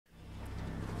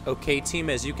Okay,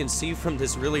 team, as you can see from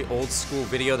this really old school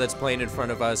video that's playing in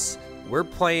front of us, we're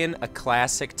playing a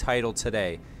classic title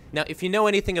today. Now, if you know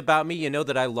anything about me, you know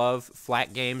that I love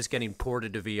flat games getting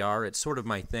ported to VR. It's sort of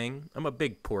my thing. I'm a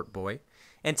big port boy.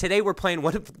 And today we're playing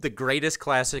one of the greatest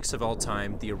classics of all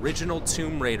time, the original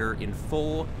Tomb Raider in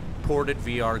full ported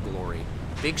VR glory.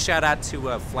 Big shout out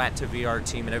to Flat to VR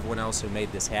team and everyone else who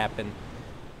made this happen.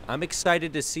 I'm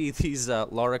excited to see these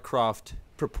Lara Croft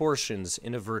proportions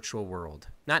in a virtual world.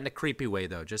 Not in a creepy way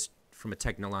though, just from a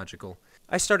technological.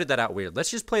 I started that out weird.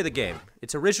 Let's just play the game.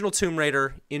 It's original Tomb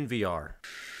Raider in VR.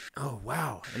 Oh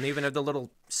wow, and they even have the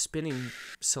little spinning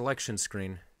selection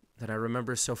screen that I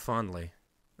remember so fondly.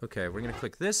 Okay, we're gonna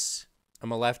click this.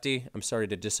 I'm a lefty. I'm sorry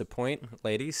to disappoint,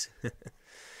 ladies. I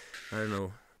don't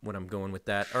know what I'm going with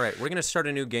that. All right, we're gonna start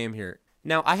a new game here.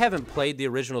 Now, I haven't played the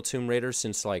original Tomb Raider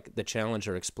since, like, the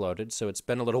Challenger exploded, so it's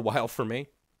been a little while for me.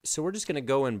 So we're just gonna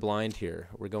go in blind here.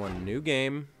 We're going new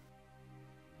game.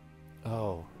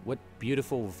 Oh, what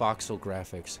beautiful voxel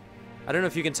graphics. I don't know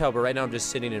if you can tell, but right now I'm just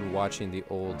sitting and watching the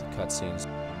old cutscenes.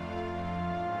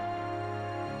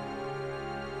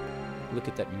 Look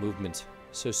at that movement.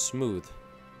 So smooth.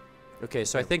 Okay,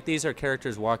 so I think these are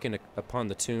characters walking upon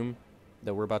the tomb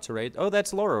that we're about to raid. Oh,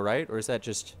 that's Laura, right? Or is that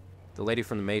just the lady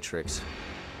from the Matrix?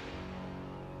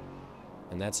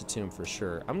 And that's a tomb for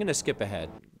sure. I'm gonna skip ahead.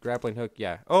 Grappling hook,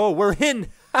 yeah. Oh, we're in!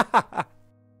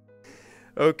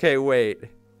 Okay, wait.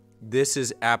 This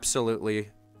is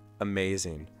absolutely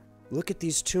amazing. Look at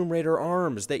these Tomb Raider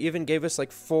arms. They even gave us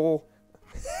like full...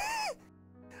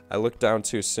 I looked down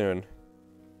too soon.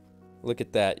 Look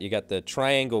at that. You got the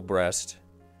triangle breast,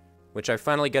 which I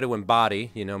finally got to embody.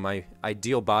 You know, my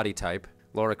ideal body type.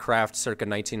 Lara Croft circa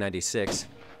 1996.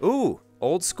 Ooh,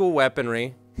 old school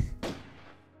weaponry.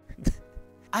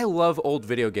 I love old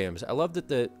video games. I love that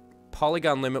the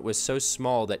polygon limit was so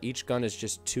small that each gun is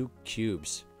just 2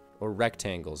 cubes. Or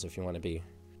rectangles, if you want to be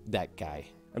that guy.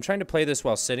 I'm trying to play this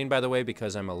while sitting, by the way,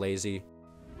 because I'm a lazy,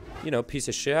 you know, piece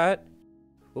of shit.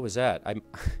 What was that? I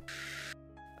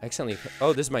accidentally...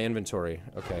 Oh, this is my inventory.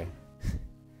 Okay.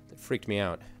 That freaked me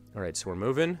out. Alright, so we're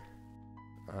moving.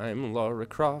 I'm Lara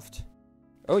Croft.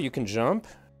 Oh, you can jump?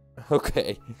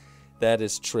 Okay. That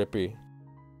is trippy.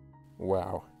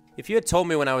 Wow. If you had told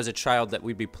me when I was a child that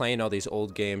we'd be playing all these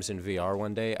old games in VR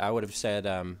one day, I would have said,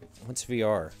 what's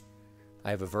VR? I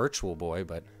have a virtual boy,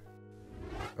 but...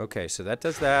 Okay, so that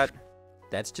does that.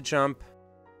 That's to jump.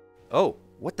 Oh,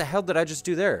 what the hell did I just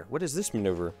do there? What is this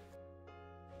maneuver?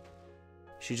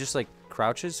 She just, like,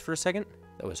 crouches for a second?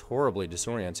 That was horribly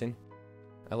disorienting.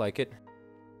 I like it.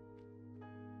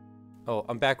 Oh,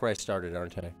 I'm back where I started,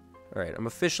 aren't I? Alright, I'm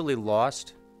officially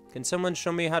lost. Can someone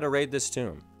show me how to raid this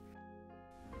tomb?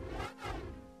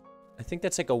 I think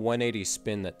that's like a 180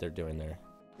 spin that they're doing there.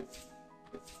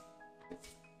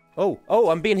 Oh,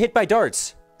 I'm being hit by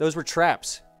darts. Those were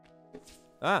traps.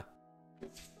 Ah.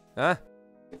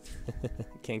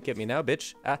 Can't get me now,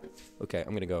 bitch. Ah. Okay,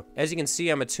 I'm gonna go. As you can see,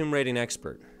 I'm a tomb raiding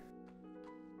expert.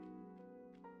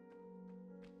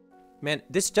 Man,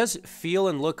 this does feel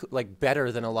and look like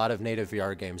better than a lot of native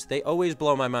VR games. They always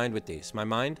blow my mind with these. My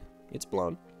mind, it's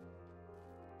blown.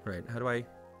 Right, how do I...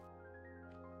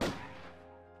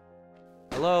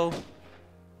 Hello?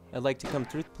 I'd like to come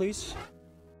through, please.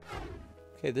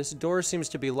 Okay, this door seems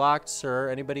to be locked, sir.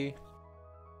 Anybody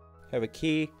have a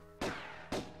key?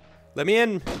 Let me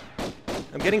in!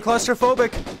 I'm getting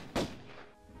claustrophobic!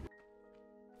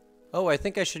 Oh, I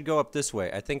think I should go up this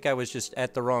way. I think I was just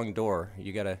at the wrong door.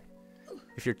 You gotta...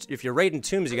 If you're raiding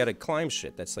tombs, you gotta climb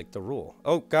shit. That's like the rule.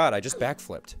 Oh god, I just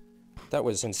backflipped. That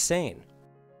was insane.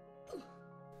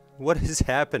 What is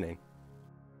happening?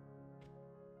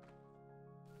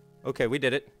 Okay, we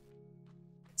did it.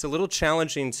 It's a little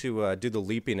challenging to do the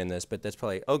leaping in this, but that's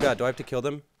probably... Oh god, do I have to kill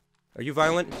them? Are you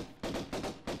violent?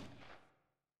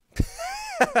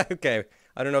 Okay,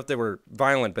 I don't know if they were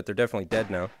violent, but they're definitely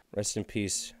dead now. Rest in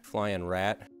peace, flying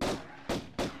rat.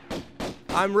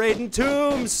 I'm raiding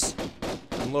tombs!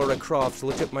 I'm Lara Croft,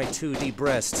 look at my 2D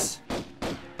breasts.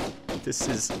 This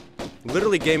is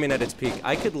literally gaming at its peak.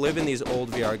 I could live in these old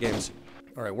VR games.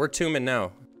 Alright, we're tombing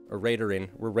now. Or raidering.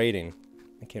 We're raiding.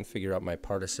 I can't figure out my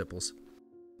participles.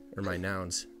 Or my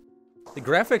nouns. The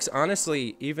graphics,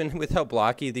 honestly, even with how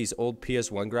blocky these old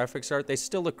PS1 graphics are, they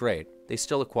still look great. They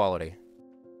still look quality.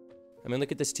 I mean,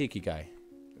 look at this tiki guy.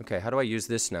 Okay, how do I use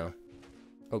this now?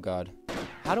 Oh god.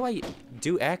 How do I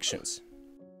do actions?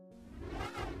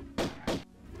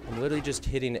 I'm literally just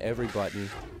hitting every button.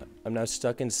 I'm now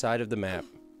stuck inside of the map.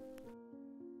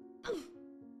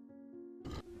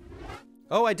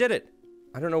 Oh, I did it!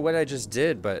 I don't know what I just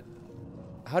did, but...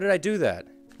 How did I do that?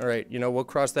 Alright, you know, we'll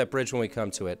cross that bridge when we come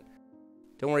to it.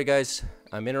 Don't worry, guys.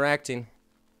 I'm interacting.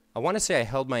 I want to say I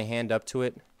held my hand up to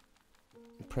it.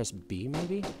 Press B,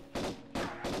 maybe?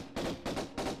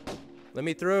 Let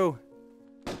me through.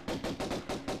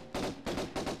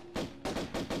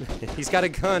 He's got a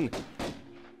gun.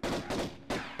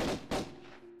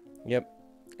 Yep.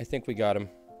 I think we got him.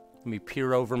 Let me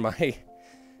peer over my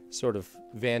sort of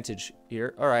vantage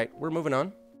here. Alright, we're moving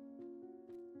on.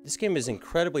 This game is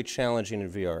incredibly challenging in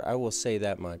VR. I will say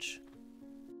that much.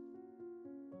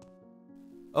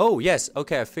 Oh, yes.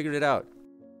 Okay, I figured it out.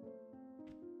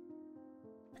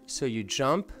 So you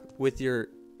jump with your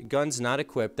guns not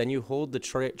equipped, then you hold the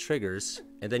triggers,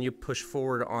 and then you push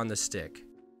forward on the stick.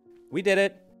 We did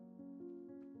it!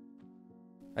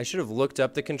 I should have looked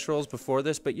up the controls before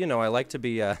this, but you know, I like to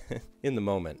be in the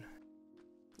moment.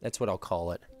 That's what I'll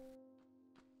call it.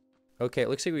 Okay, it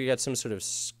looks like we got some sort of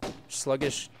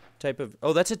sluggish type of...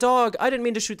 Oh, that's a dog! I didn't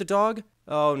mean to shoot the dog!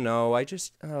 Oh no,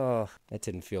 oh, that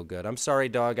didn't feel good. I'm sorry,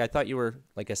 dog. I thought you were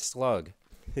like a slug.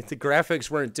 The graphics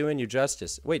weren't doing you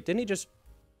justice. Wait, didn't he just...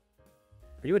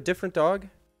 Are you a different dog?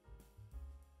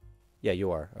 Yeah,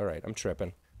 you are. Alright, I'm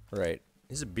tripping. Alright.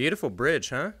 This is a beautiful bridge,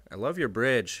 huh? I love your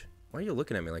bridge. Why are you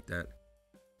looking at me like that?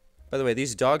 By the way,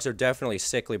 these dogs are definitely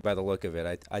sickly by the look of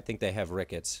it. I think they have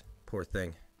rickets. Poor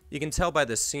thing. You can tell by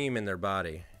the seam in their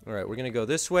body. Alright, we're gonna go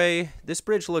this way. This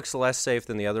bridge looks less safe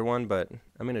than the other one, but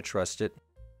I'm gonna trust it.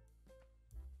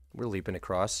 We're leaping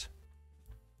across.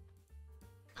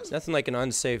 It's nothing like an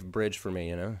unsafe bridge for me,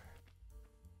 you know?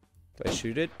 Do I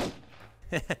shoot it?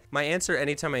 My answer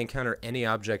anytime I encounter any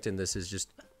object in this is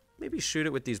just maybe shoot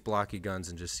it with these blocky guns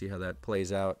and just see how that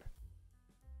plays out.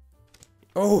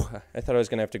 Oh, I thought I was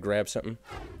gonna have to grab something.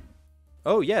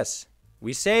 Oh, yes.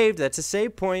 We saved. That's a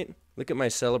save point. Look at my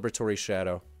celebratory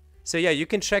shadow. So yeah, you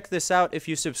can check this out. If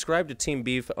you subscribe to Team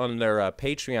Beef on their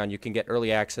Patreon, you can get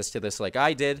early access to this like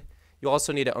I did. You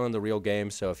also need to own the real game,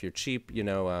 so if you're cheap, you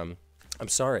know, I'm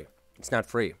sorry. It's not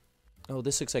free. Oh,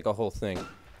 this looks like a whole thing.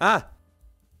 Ah!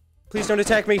 Please don't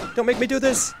attack me! Don't make me do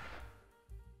this!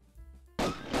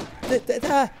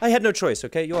 I had no choice,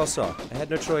 okay? You all saw. I had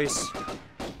no choice.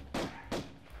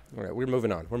 Alright, we're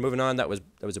moving on. We're moving on. That was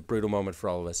a brutal moment for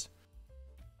all of us.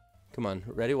 Come on,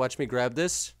 ready? Watch me grab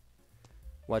this.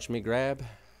 Watch me grab.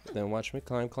 Then watch me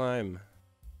climb.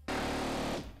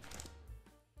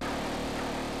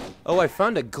 Oh, I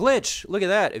found a glitch! Look at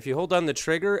that. If you hold down the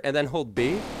trigger and then hold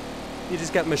B, you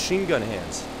just got machine gun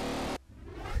hands.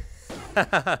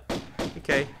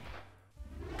 Okay.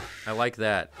 I like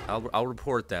that. I'll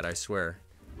report that, I swear.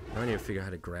 Now I need to figure out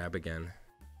how to grab again.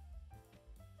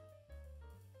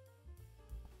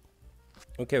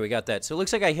 Okay, we got that. So it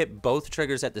looks like I hit both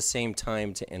triggers at the same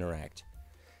time to interact.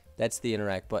 That's the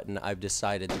interact button I've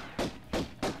decided.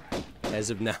 As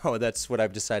of now, that's what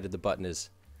I've decided the button is.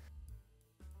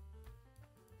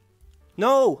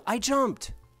 No! I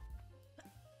jumped!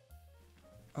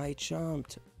 I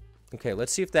jumped. Okay,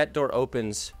 let's see if that door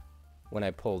opens when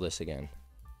I pull this again.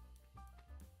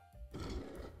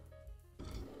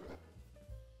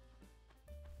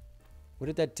 What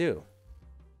did that do?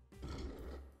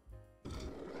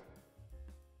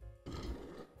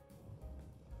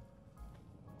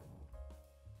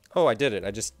 Oh, I did it.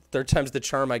 I just... Third time's the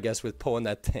charm, I guess, with pulling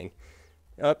that thing.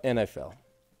 Oh, and I fell.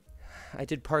 I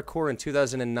did parkour in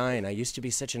 2009. I used to be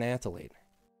such an athlete.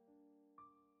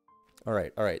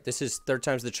 Alright, alright. This is third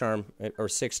time's the charm, or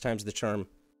 6 times the charm.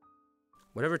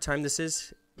 Whatever time this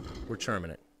is, we're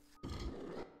charming it.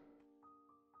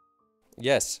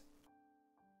 Yes.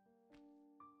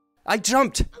 I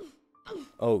jumped!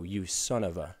 Oh, you son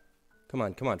of a... Come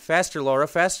on, come on. Faster, Laura,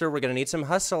 faster. We're gonna need some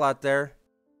hustle out there.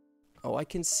 Oh, I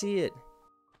can see it.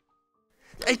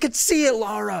 I can see it,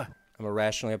 Laura! I'm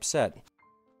irrationally upset.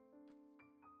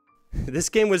 This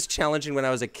game was challenging when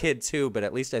I was a kid, too, but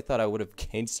at least I thought I would have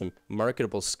gained some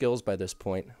marketable skills by this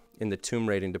point in the tomb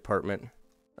raiding department.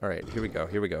 Alright, here we go,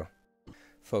 here we go.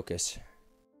 Focus.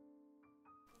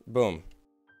 Boom.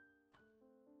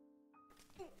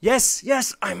 Yes,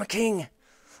 yes, I'm a king!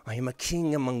 I am a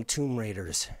king among tomb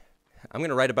raiders. I'm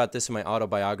gonna write about this in my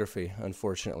autobiography,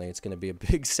 unfortunately. It's gonna be a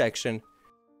big section.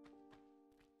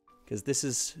 Because this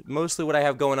is mostly what I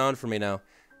have going on for me now.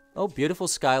 Oh, beautiful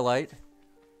skylight.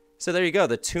 So there you go,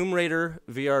 the Tomb Raider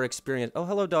VR experience. Oh,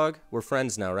 hello, dog. We're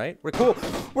friends now, right? We're cool!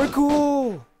 We're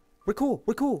cool! We're cool,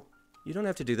 we're cool! You don't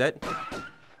have to do that.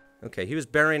 Okay, he was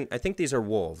burying... I think these are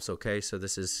wolves, okay? So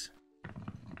this is...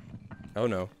 Oh,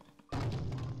 no.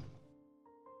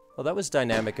 Well, that was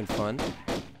dynamic and fun.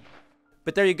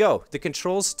 But there you go. The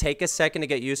controls take a second to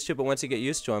get used to, but once you get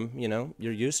used to them, you know,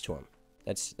 you're used to them.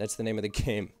 That's the name of the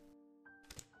game.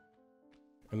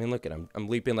 I mean, look at him. I'm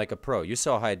leaping like a pro. You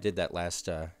saw how I did that last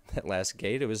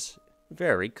gate. It was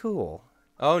Very cool.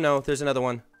 Oh no, there's another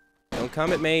one. Don't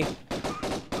come at me.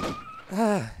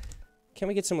 Ah, can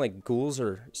we get some, like, ghouls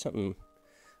or something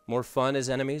more fun as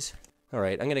enemies?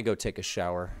 Alright, I'm gonna go take a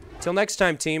shower. Till next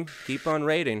time, team. Keep on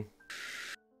raiding.